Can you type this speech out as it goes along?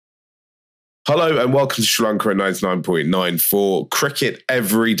Hello and welcome to Sri Lanka at 99.9 for Cricket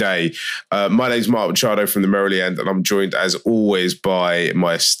Every Day. My name is Mark Machado from the Merrily End, and I'm joined as always by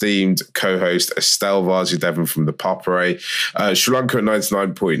my esteemed co-host Estelle Vasudevan from the Papare. Sri Lanka at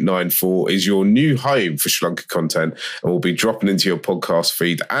 99.94 is your new home for Sri Lanka content, and we'll be dropping into your podcast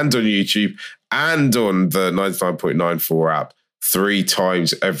feed and on YouTube and on the 99.94 app 3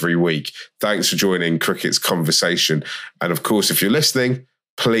 times every week. Thanks for joining Cricket's conversation. And of course, if you're listening,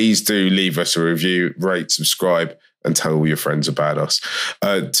 please do leave us a review, rate, subscribe, and tell all your friends about us.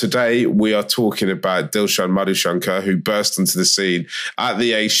 Today, we are talking about Dilshan Madushanka, who burst onto the scene at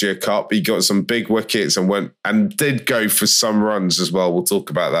the Asia Cup. He got some big wickets and did go for some runs as well. We'll talk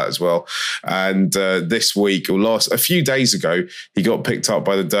about that as well. And this week, or a few days ago, he got picked up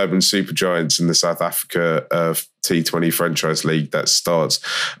by the Durban Supergiants in the South Africa T20 Franchise League that starts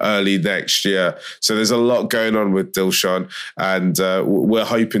early next year. So there's a lot going on with Dilshan, and we're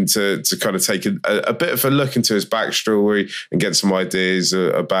hoping to kind of take a bit of a look into his backstory and get some ideas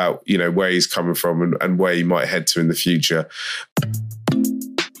about, you know, where he's coming from and where he might head to in the future.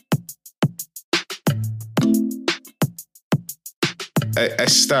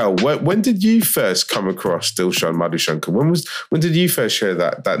 Estelle, when did you first come across Dilshan Madushanka? When did you first hear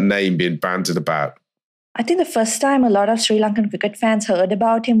that name being bandied about? I think the first time a lot of Sri Lankan cricket fans heard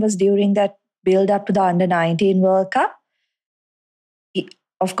about him was during that build-up to the Under-19 World Cup.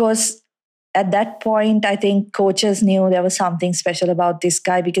 Of course, at that point, I think coaches knew there was something special about this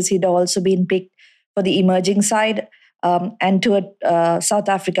guy because he'd also been picked for the emerging side and to South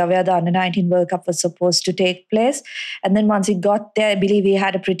Africa, where the Under-19 World Cup was supposed to take place. And then once he got there, I believe he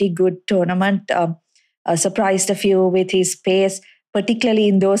had a pretty good tournament, surprised a few with his pace. Particularly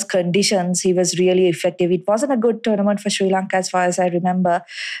in those conditions, he was really effective. It wasn't a good tournament for Sri Lanka as far as I remember,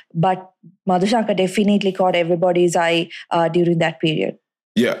 but Madushanka definitely caught everybody's eye during that period.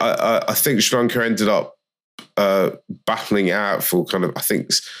 Yeah, I think Sri Lanka ended up battling out for kind of, I think,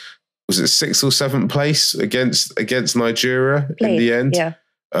 was it 6th or 7th place against Nigeria in the end? Yeah.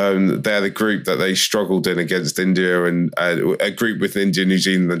 They're the group that they struggled in against India, and a group with India, New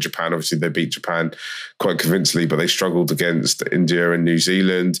Zealand and Japan. Obviously, they beat Japan quite convincingly, but they struggled against India and New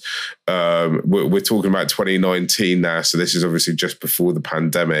Zealand. We're talking about 2019 now, so this is obviously just before the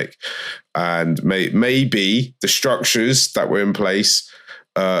pandemic. And maybe the structures that were in place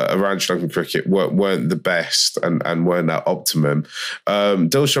around Sri Lankan cricket weren't the best and weren't at optimum.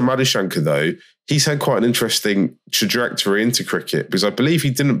 Dilshan Madushanka, though, he's had quite an interesting trajectory into cricket because I believe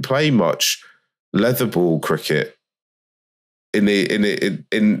he didn't play much leather ball cricket in his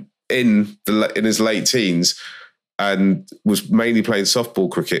late teens and was mainly playing softball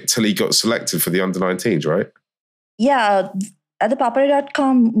cricket till he got selected for the under-19s, right? Yeah. At the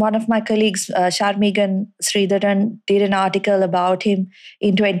papare.com, one of my colleagues, Sharmigan Sridharan, did an article about him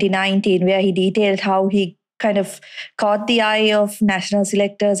in 2019 where he detailed how he kind of caught the eye of national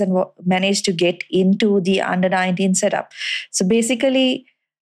selectors and managed to get into the under-19 setup. So basically,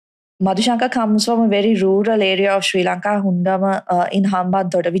 Madushanka comes from a very rural area of Sri Lanka, Hundama, in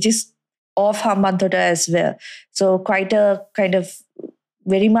Hambantota, which is off Hambantota as well. So quite a kind of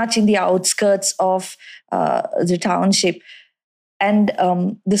very much in the outskirts of the township. And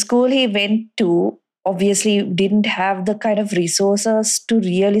the school he went to obviously didn't have the kind of resources to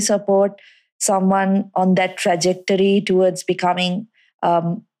really support someone on that trajectory towards becoming,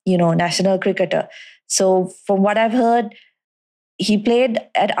 national cricketer. So from what I've heard, he played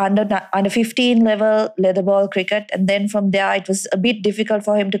at under 15 level leather ball cricket. And then from there, it was a bit difficult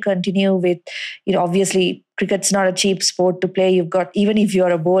for him to continue with, obviously cricket's not a cheap sport to play. Even if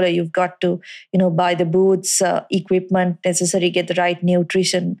you're a bowler, you've got to, buy the boots, equipment necessary, get the right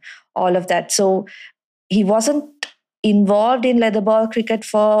nutrition, all of that. So he wasn't involved in leather ball cricket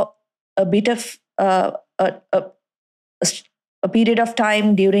for a bit of a period of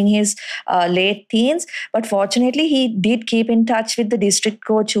time during his late teens. But fortunately, he did keep in touch with the district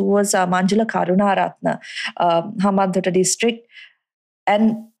coach who was Manjula Karunaratna, Hambantota district.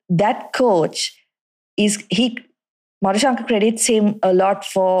 And that coach Madushanka credits him a lot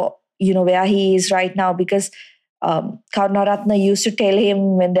for, where he is right now because Karunaratna used to tell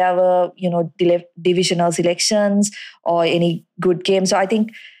him when there were, divisional selections or any good games. So I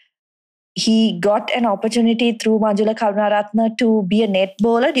think he got an opportunity through Manjula Karunaratna to be a net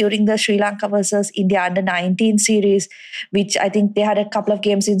bowler during the Sri Lanka versus India under-19 series, which I think they had a couple of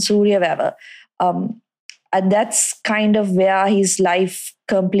games in Suryaweva. And that's kind of where his life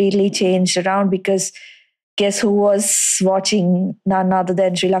completely changed around because guess who was watching none other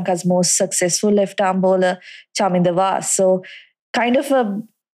than Sri Lanka's most successful left-arm bowler, Chaminda Vaas. So kind of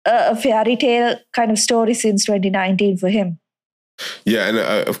a fairy tale kind of story since 2019 for him. Yeah, and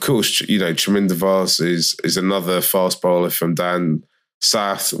of course, Chaminda Vaas is another fast bowler from down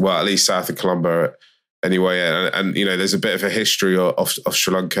south, well, at least south of Colombo anyway. And there's a bit of a history of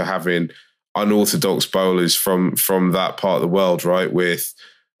Sri Lanka having unorthodox bowlers from that part of the world, right? With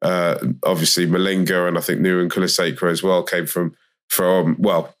obviously Malinga, and I think Nuran Kulasekara as well came from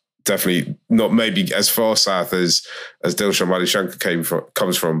well, definitely not maybe as far south as Dilshan Madushanka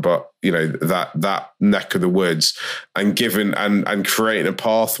comes from, but that neck of the woods, and given and creating a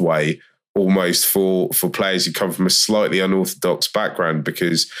pathway almost for players who come from a slightly unorthodox background,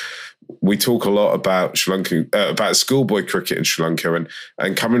 because we talk a lot about Sri Lanka, about schoolboy cricket in Sri Lanka,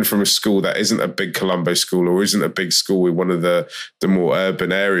 and coming from a school that isn't a big Colombo school or isn't a big school in one of the more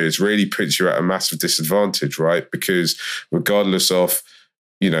urban areas really puts you at a massive disadvantage, right? Because regardless of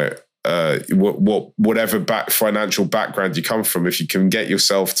whatever financial background you come from, if you can get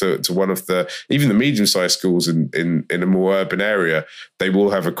yourself to one of even the medium-sized schools in a more urban area, they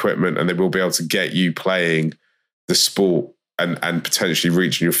will have equipment and they will be able to get you playing the sport and potentially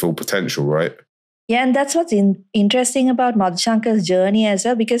reaching your full potential, right? Yeah, and that's what's interesting about Madhushankar's journey as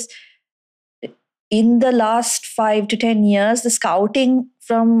well, because in the last 5 to 10 years, the scouting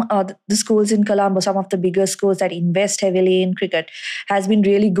from the schools in Colombo, some of the bigger schools that invest heavily in cricket, has been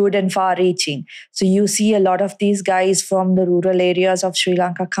really good and far-reaching. So you see a lot of these guys from the rural areas of Sri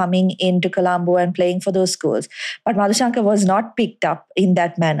Lanka coming into Colombo and playing for those schools. But Madhushankar was not picked up in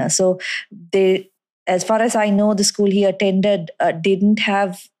that manner. So as far as I know, the school he attended didn't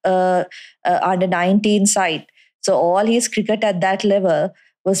have under 19 side. So all his cricket at that level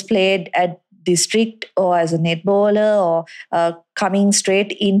was played at district or as a net bowler, or coming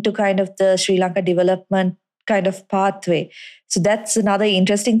straight into kind of the Sri Lanka development kind of pathway. So that's another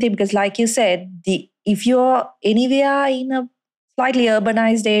interesting thing, because like you said, if you're anywhere in a slightly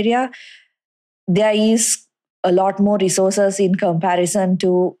urbanized area, there is a lot more resources in comparison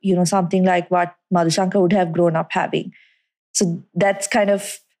to something like what Madhushankar would have grown up having. So that's kind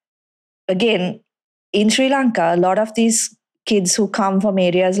of, again, in Sri Lanka, a lot of these kids who come from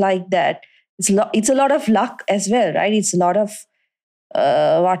areas like that, it's a lot of luck as well, right? It's a lot of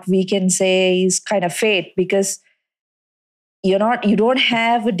what we can say is kind of fate, because you don't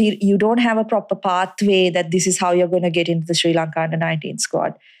have a proper pathway that this is how you're going to get into the Sri Lanka under 19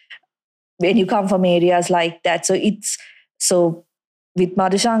 squad when you come from areas like that. So with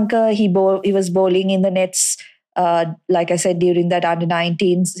Madhushankar, he was bowling in the nets, like I said, during that under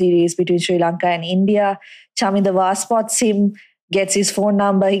 19 series between Sri Lanka and India. Chaminda Vaas spots him, gets his phone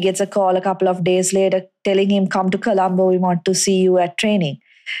number. He gets a call a couple of days later telling him, come to Colombo, we want to see you at training.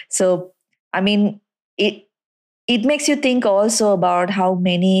 So, I mean, it makes you think also about how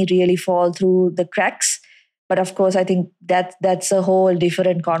many really fall through the cracks. But of course, I think that's a whole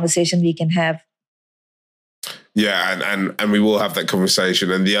different conversation we can have. Yeah, and we will have that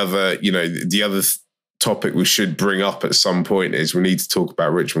conversation. And the other topic we should bring up at some point is we need to talk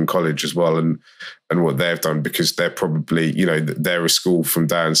about Richmond College as well, and what they've done, because they're probably, they're a school from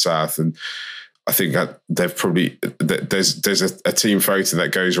down south, and I think that they've probably, there's a team photo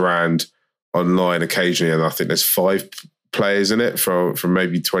that goes around online occasionally, and I think there's 5 players in it from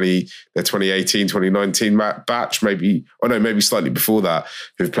maybe 2018, 2019 batch, maybe slightly before that,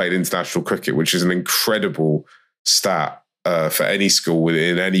 who've played international cricket, which is an incredible stat for any school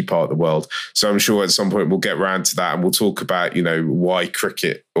in any part of the world. So I'm sure at some point we'll get round to that, and we'll talk about, why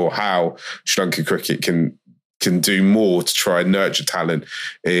cricket, or how Sri Lanka cricket can do more to try and nurture talent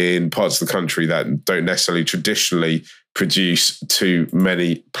in parts of the country that don't necessarily traditionally produce too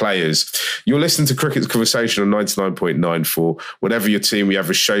many players. You're listening to Cricket's Conversation on 99.94. Whatever your team, we have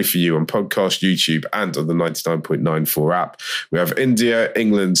a show for you on podcast, YouTube, and on the 99.94 app. We have India,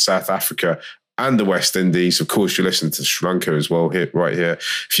 England, South Africa, and the West Indies. Of course, you're listening to Sri Lanka as well, right here.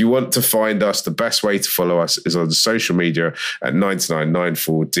 If you want to find us, the best way to follow us is on social media at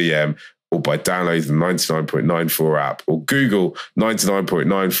 9994DM, or by downloading the 99.94 app, or Google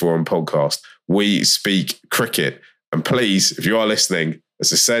 99.94 on podcast. We speak cricket. And please, if you are listening,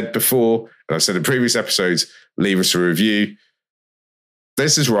 as I said before, and I've said in previous episodes, leave us a review.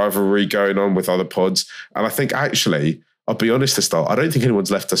 There's this rivalry going on with other pods. And I think actually, I'll be honest to start, I don't think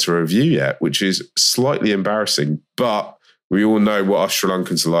anyone's left us a review yet, which is slightly embarrassing. But we all know what us Sri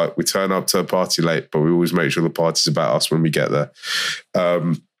Lankans are like. We turn up to a party late, but we always make sure the party's about us when we get there.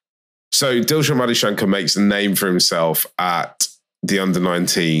 So Dilshan Madushanka makes a name for himself at the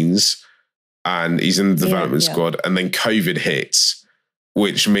under-19s, and he's in the development squad, and then COVID hits,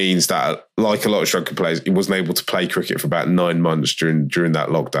 which means that, like a lot of Sri Lankan players, he wasn't able to play cricket for about 9 months during that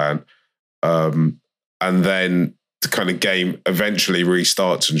lockdown. And then the kind of game eventually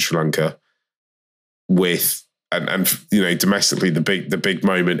restarts in Sri Lanka with and domestically, the big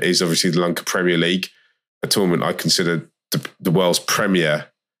moment is obviously the Lanka Premier League, a tournament I consider the world's premier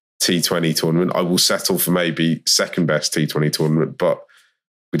T20 tournament. I will settle for maybe second best T20 tournament, but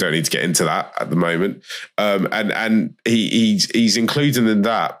we don't need to get into that at the moment. And he's included in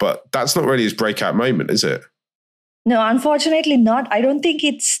that, but that's not really his breakout moment, is it? No, unfortunately not. I don't think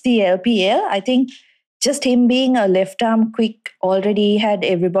it's the LPL. I think just him being a left arm quick already had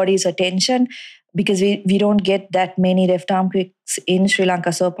everybody's attention, because we don't get that many left arm quicks in Sri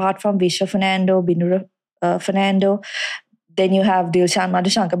Lanka. So apart from Vishwa Fernando, Binura Fernando, then you have Dilshan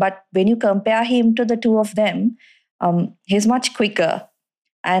Madushanka. But when you compare him to the two of them, he's much quicker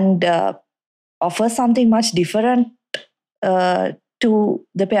and offers something much different to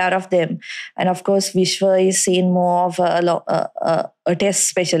the pair of them. And of course, Vishwa is seen more of a test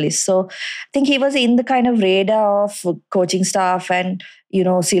specialist. So I think he was in the kind of radar of coaching staff and,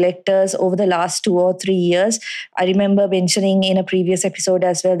 selectors over the last 2 or 3 years. I remember mentioning in a previous episode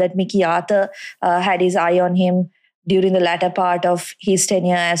as well that Mickey Arthur had his eye on him during the latter part of his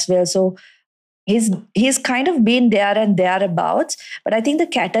tenure as well. So he's kind of been there and thereabouts, but I think the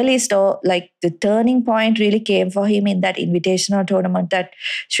catalyst or like the turning point really came for him in that invitational tournament that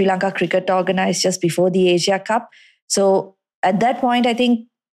Sri Lanka Cricket organized just before the Asia Cup. So at that point, I think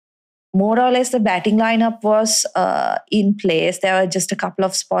more or less the batting lineup was in place. There were just a couple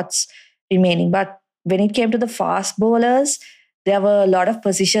of spots remaining, but when it came to the fast bowlers, there were a lot of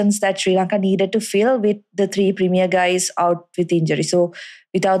positions that Sri Lanka needed to fill with the 3 premier guys out with injury. So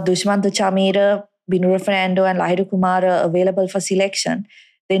without Dushmantha Chamira, Binura Fernando and Lahiru Kumara available for selection,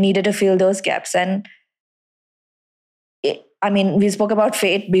 they needed to fill those gaps. And we spoke about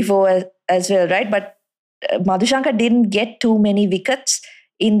fate before as well, right? But Madushanka didn't get too many wickets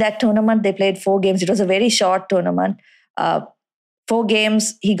in that tournament. They played 4 games. It was a very short tournament. 4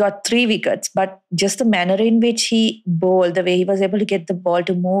 games, he got 3 wickets, but just the manner in which he bowled, the way he was able to get the ball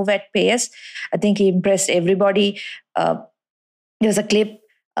to move at pace, I think he impressed everybody. There's a clip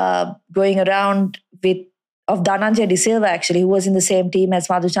going around of Dhananjay De Silva, actually, who was in the same team as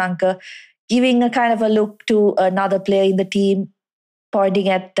Madushanka, giving a kind of a look to another player in the team, pointing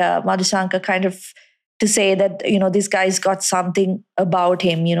at Madushanka, kind of to say that, this guy's got something about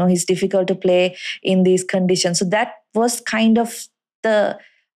him. He's difficult to play in these conditions. So that was kind of the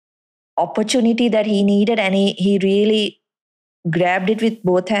opportunity that he needed, and he really grabbed it with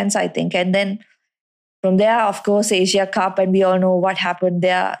both hands, I think. And then from there, of course, Asia Cup, and we all know what happened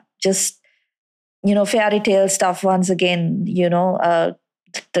there. Just, fairy tale stuff once again. The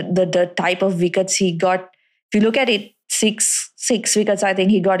type of wickets he got. If you look at it, six wickets I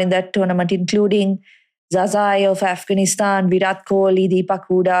think he got in that tournament, including Zazai of Afghanistan, Virat Kohli, Deepak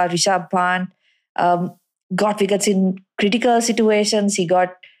Hooda, Rishabh Pant. Got wickets in critical situations. He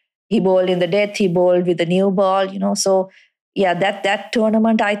bowled in the death. He bowled with a new ball. So yeah, that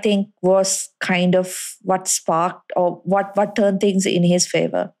tournament I think was kind of what sparked or what turned things in his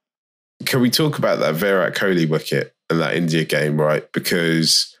favor. Can we talk about that Virat Kohli wicket and that India game, right?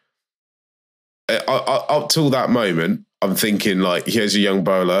 Because up till that moment, I'm thinking like, here's a young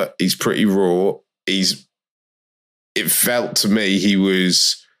bowler. He's pretty raw. It felt to me he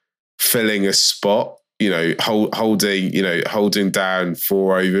was filling a spot, holding down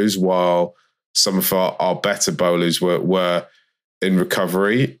 4 overs while some of our better bowlers were in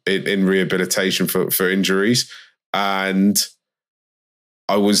recovery, in rehabilitation for injuries. And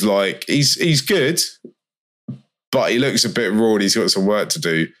I was like, he's good, but he looks a bit raw and he's got some work to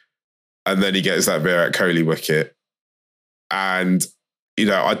do. And then he gets that Virat Kohli wicket. And,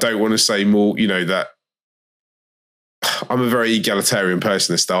 I don't want to say more, that I'm a very egalitarian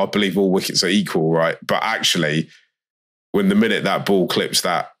person, I believe all wickets are equal, right? But actually, when the minute that ball clips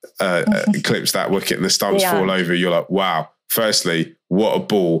that wicket and the stumps fall over, you're like, wow. Firstly, what a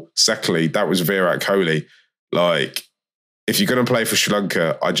ball. Secondly, that was Virat Kohli. Like, if you're going to play for Sri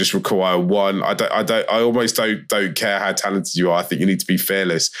Lanka, I just require one. I almost don't care how talented you are. I think you need to be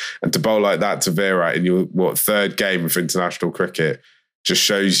fearless, and to bowl like that to Virat in your 3rd game of international cricket just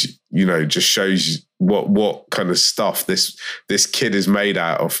shows what kind of stuff this kid is made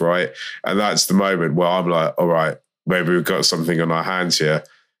out of, right? And that's the moment where I'm like, all right, maybe we've got something on our hands here.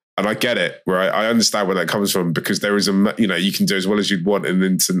 And I get it, right? I understand where that comes from, because there is you can do as well as you'd want in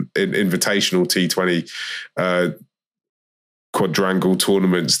invitational T20 quadrangle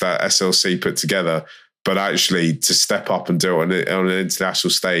tournaments that SLC put together. But actually to step up and do it on an international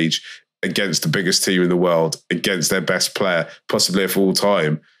stage against the biggest team in the world, against their best player, possibly of all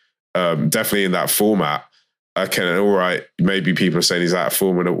time, definitely in that format. Okay, all right, maybe people are saying he's out of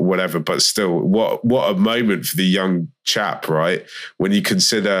form or whatever, but still, what a moment for the young chap, right? When you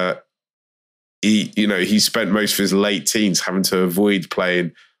consider he spent most of his late teens having to avoid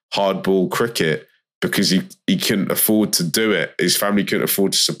playing hardball cricket because he couldn't afford to do it. His family couldn't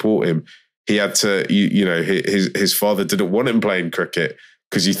afford to support him. He had to, his father didn't want him playing cricket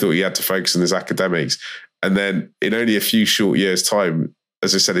because he thought he had to focus on his academics. And then in only a few short years' time,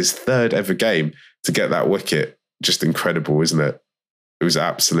 as I said, his third ever game to get that wicket, just incredible, isn't it? It was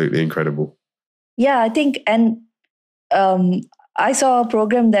absolutely incredible. Yeah, I think, and I saw a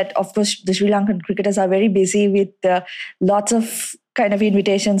program that, of course, the Sri Lankan cricketers are very busy with lots of kind of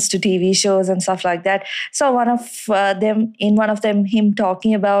invitations to TV shows and stuff like that. So one of them, him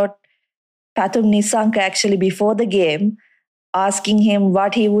talking about Pathum Nissanka actually before the game, asking him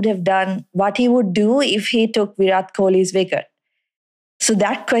what he would have done, what he would do if he took Virat Kohli's wicket. So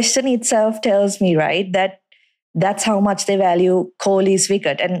that question itself tells me, right, that that's how much they value Kohli's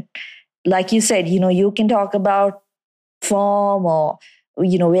wicket. And like you said, you can talk about form or,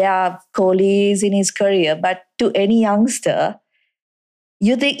 where Kohli is in his career, but to any youngster,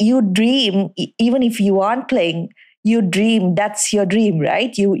 you dream, even if you aren't playing, you dream, that's your dream,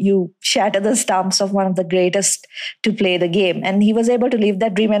 right? You shatter the stumps of one of the greatest to play the game. And he was able to live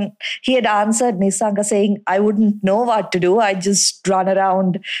that dream. And he had answered Nissanka saying, I wouldn't know what to do. I just run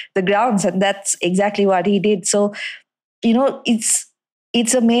around the grounds. And that's exactly what he did. So, it's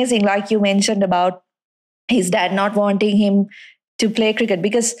amazing, like you mentioned about his dad not wanting him to play cricket,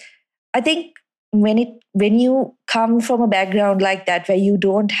 because I think when you come from a background like that where you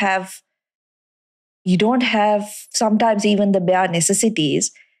don't have sometimes even the bare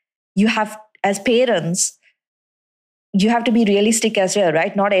necessities, you have, as parents, you have to be realistic as well,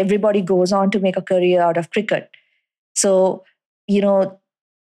 right? Not everybody goes on to make a career out of cricket. So,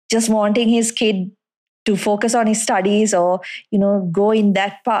 just wanting his kid to focus on his studies or, go in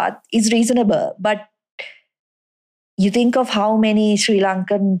that path is reasonable. But you think of how many Sri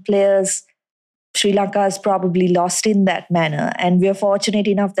Lankan players Sri Lanka has probably lost in that manner. And we're fortunate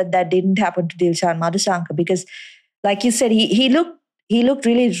enough that didn't happen to Dilshan Madushanka, because like you said, he looked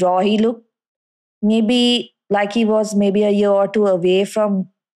really raw. He looked maybe like he was maybe a year or two away from,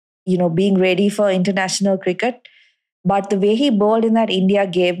 being ready for international cricket. But the way he bowled in that India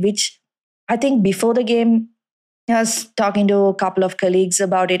game, which I think before the game, I was talking to a couple of colleagues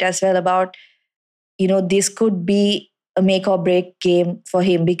about it as well, about, this could be a make or break game for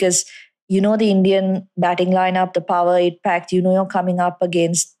him, because the Indian batting lineup, the power it packed, you're coming up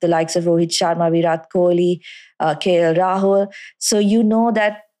against the likes of Rohit Sharma, Virat Kohli, KL Rahul. So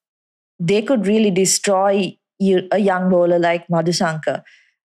that they could really destroy a young bowler like Madushanka.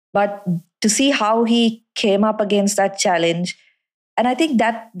 But to see how he came up against that challenge, and I think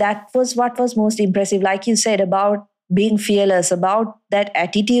that was what was most impressive, like you said, about being fearless, about that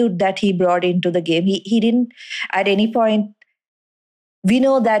attitude that he brought into the game. He didn't at any point. We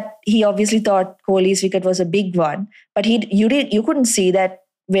know that he obviously thought Kohli's wicket was a big one, but you couldn't see that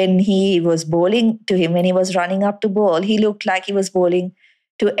when he was bowling to him, when he was running up to bowl, he looked like he was bowling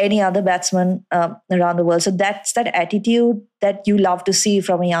to any other batsman around the world. So that's that attitude that you love to see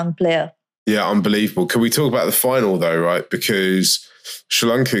from a young player. Yeah, unbelievable. Can we talk about the final though, right? Because Sri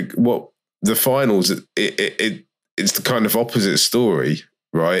Lanka, the finals, it's the kind of opposite story,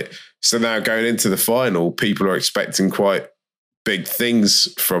 right? So now going into the final, people are expecting quite big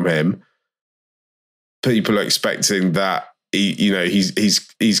things from him. People are expecting that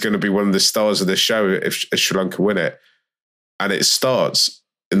he's going to be one of the stars of the show if Sri Lanka win it, and it starts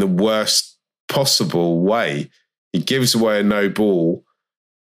in the worst possible way. He gives away a no ball,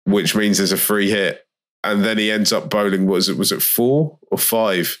 which means there's a free hit, and then he ends up bowling. Was it 4 or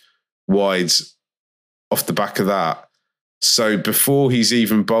 5 wides off the back of that? So before he's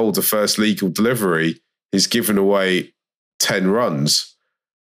even bowled the first legal delivery, he's given away 10 runs,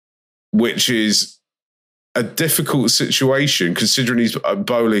 which is a difficult situation considering he's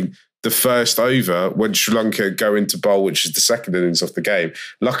bowling the first over when Sri Lanka go into bowl, which is the second innings of the game.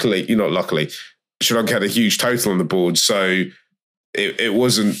 Not luckily, Sri Lanka had a huge total on the board, so it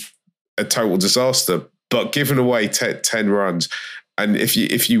wasn't a total disaster, but giving away 10 runs. And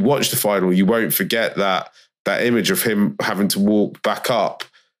if you watch the final, you won't forget that image of him having to walk back up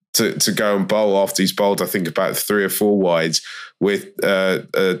to go and bowl after he's bowled, I think, about 3 or 4 wides, with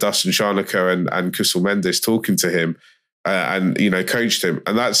Dustin Sharnaka and Kusal Mendes talking to him and coached him.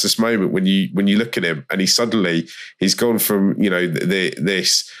 And that's this moment when you look at him and he's gone from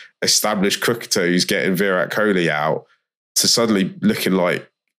this established cricketer who's getting Virat Kohli out to suddenly looking like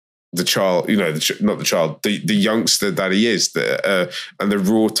the child, not the child, the youngster that he is, and the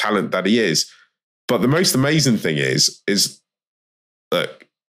raw talent that he is. But the most amazing thing is look,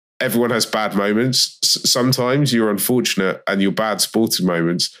 everyone has bad moments. Sometimes you're unfortunate and your bad sporting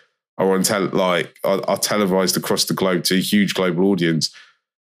moments are are televised across the globe to a huge global audience.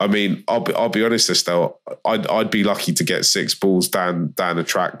 I mean, I'll be honest, Estelle. I'd be lucky to get 6 balls down a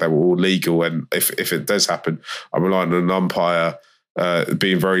track that were all legal, and if it does happen, I'm relying on an umpire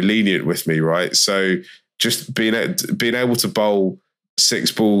being very lenient with me, right? So just being able to bowl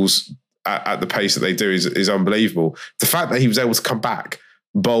 6 balls at the pace that they do is unbelievable. The fact that he was able to come back,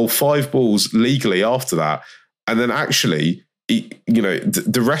 bowl 5 balls legally after that, and then actually,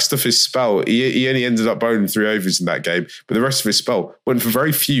 the rest of his spell, he only ended up bowling 3 overs in that game, but the rest of his spell went for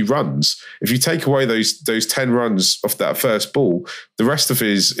very few runs. If you take away those 10 runs off that first ball, the rest of the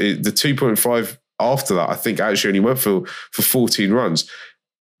 2.5 after that, I think actually only went for 14 runs.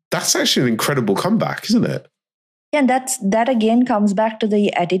 That's actually an incredible comeback, isn't it? Yeah, and that again comes back to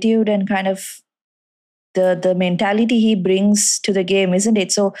the attitude and kind of the mentality he brings to the game, isn't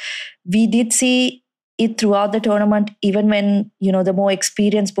it? So we did see it throughout the tournament, even when, the more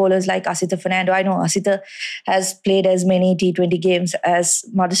experienced bowlers like Asitha Fernando. I know Asitha has played as many T20 games as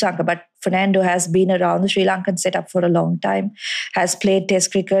Madushanka, but Fernando has been around the Sri Lankan setup for a long time, has played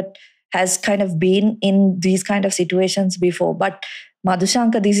Test cricket, has kind of been in these kind of situations before. But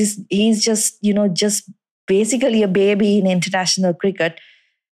Madushanka, he's just basically a baby in international cricket.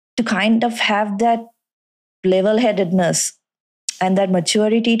 To kind of have that level-headedness and that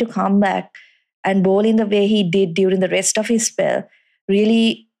maturity to come back and bowl in the way he did during the rest of his spell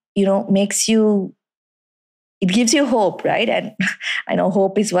really, it gives you hope, right? And I know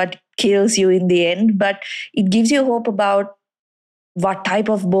hope is what kills you in the end, but it gives you hope about what type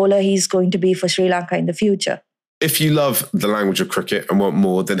of bowler he's going to be for Sri Lanka in the future. If you love the language of cricket and want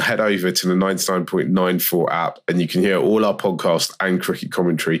more, then head over to the 99.94 app and you can hear all our podcasts and cricket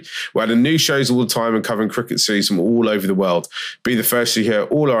commentary. We're adding new shows all the time and covering cricket series from all over the world. Be the first to hear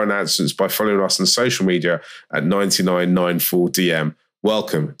all our announcements by following us on social media at 9994DM.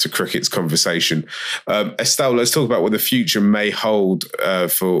 Welcome to Cricket's Conversation. Estelle, let's talk about what the future may hold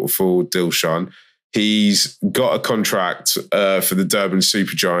for Dilshan. He's got a contract for the Durban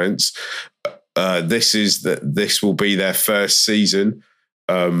Super Giants. This will be their first season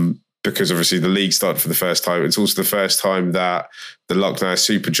because obviously the league started for the first time. It's also the first time that the Lucknow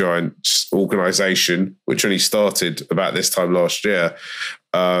Super Giants organisation, which only started about this time last year,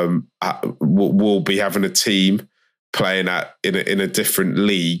 will be having a team playing in a different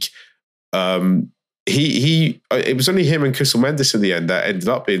league. It was only him and Kusal Mendis in the end that ended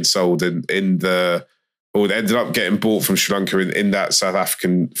up being sold or they ended up getting bought from Sri Lanka in that South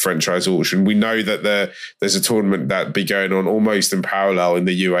African franchise auction. We know that there's a tournament that'd be going on almost in parallel in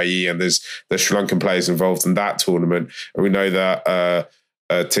the UAE, and there's Sri Lankan players involved in that tournament. And we know that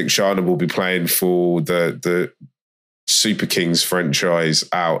Tikshana will be playing for the Super Kings franchise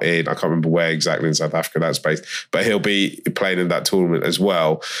out in, I can't remember where exactly in South Africa that's based, but he'll be playing in that tournament as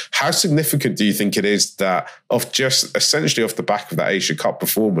well. How significant do you think it is that essentially off the back of that Asia Cup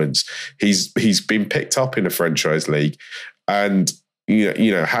performance, he's been picked up in a franchise league? And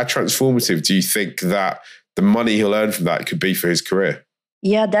how transformative do you think that the money he'll earn from that could be for his career?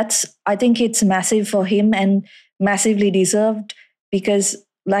 Yeah, I think it's massive for him and massively deserved, because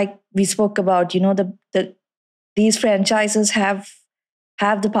like we spoke about, these franchises have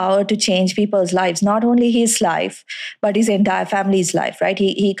the power to change people's lives, not only his life, but his entire family's life, right?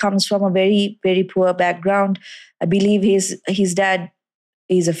 He comes from a very, very poor background. I believe his dad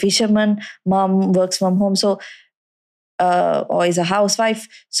is a fisherman, mom works from home, or is a housewife.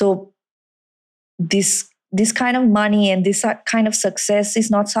 So this kind of money and this kind of success is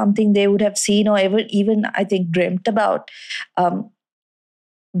not something they would have seen or ever even, I think, dreamt about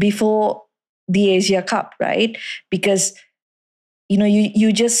before the Asia Cup, right? Because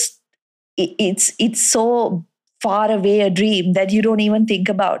it's so far away a dream that you don't even think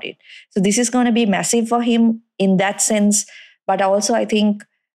about it. So this is going to be massive for him in that sense. But also, I think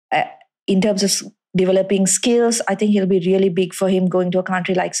in terms of developing skills, I think it'll be really big for him going to a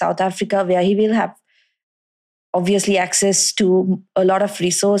country like South Africa, where he will have obviously access to a lot of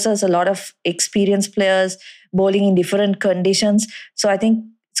resources, a lot of experienced players bowling in different conditions. So I think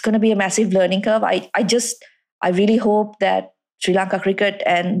it's going to be a massive learning curve. I really hope that Sri Lanka cricket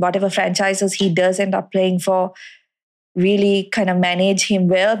and whatever franchises he does end up playing for really kind of manage him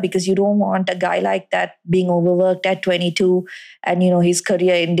well, because you don't want a guy like that being overworked at 22 and, his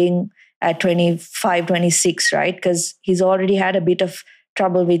career ending at 25, 26, right? Because he's already had a bit of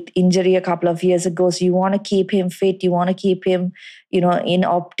trouble with injury a couple of years ago. So you want to keep him fit. You want to keep him, in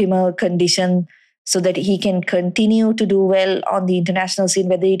optimal condition so that he can continue to do well on the international scene,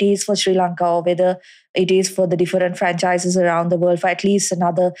 whether it is for Sri Lanka or whether it is for the different franchises around the world for at least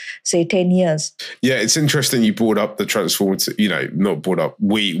another, say, 10 years. Yeah, it's interesting you brought up the transformative, not brought up,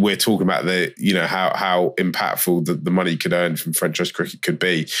 we're talking about the, how impactful the money you could earn from franchise cricket could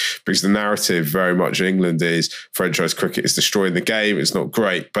be, because the narrative very much in England is franchise cricket is destroying the game, it's not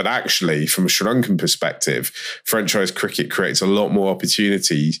great. But actually, from a Sri Lankan perspective, franchise cricket creates a lot more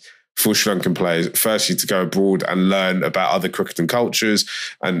opportunities for Sri Lankan players, firstly, to go abroad and learn about other cricketing cultures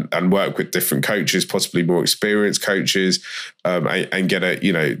and work with different coaches, possibly more experienced coaches, and get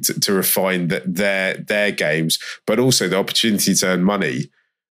to refine their games, but also the opportunity to earn money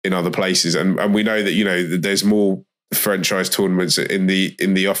in other places. And we know that, there's more franchise tournaments in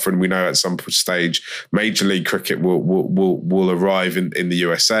the offering. We know at some stage Major League Cricket will arrive in the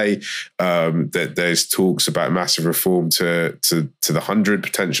USA. That there's talks about massive reform to the 100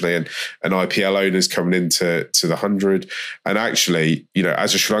 potentially, and IPL owners coming into the 100. And actually,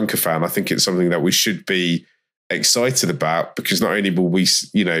 as a Sri Lanka fan, I think it's something that we should be excited about, because not only will we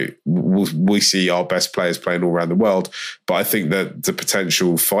see our best players playing all around the world, but I think that the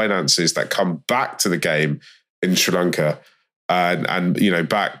potential finances that come back to the game in Sri Lanka and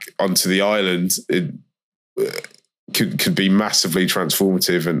back onto the island, it could be massively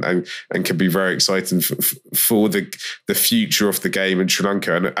transformative and could be very exciting for the future of the game in Sri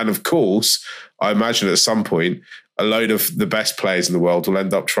Lanka. And of course, I imagine at some point a load of the best players in the world will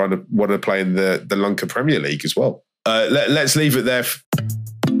end up trying to want to play in the Lanka Premier League as well. Let's leave it there.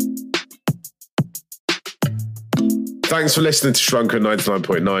 Thanks for listening to Sri Lanka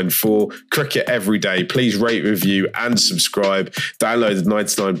 99.94 Cricket Every Day. Please rate, review and subscribe. Download the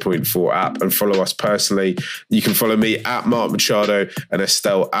 99.4 app and follow us personally. You can follow me at Mark Machado and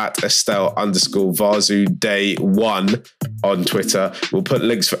Estelle at Estelle_Vasu Day 1 on Twitter. We'll put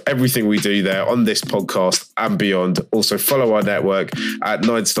links for everything we do there on this podcast and beyond. Also follow our network at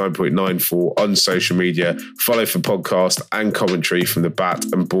 99.94 on social media. Follow for podcast and commentary from the bat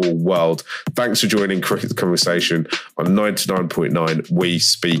and ball world. Thanks for joining Cricket Conversation on 99.9 We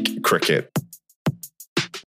Speak Cricket.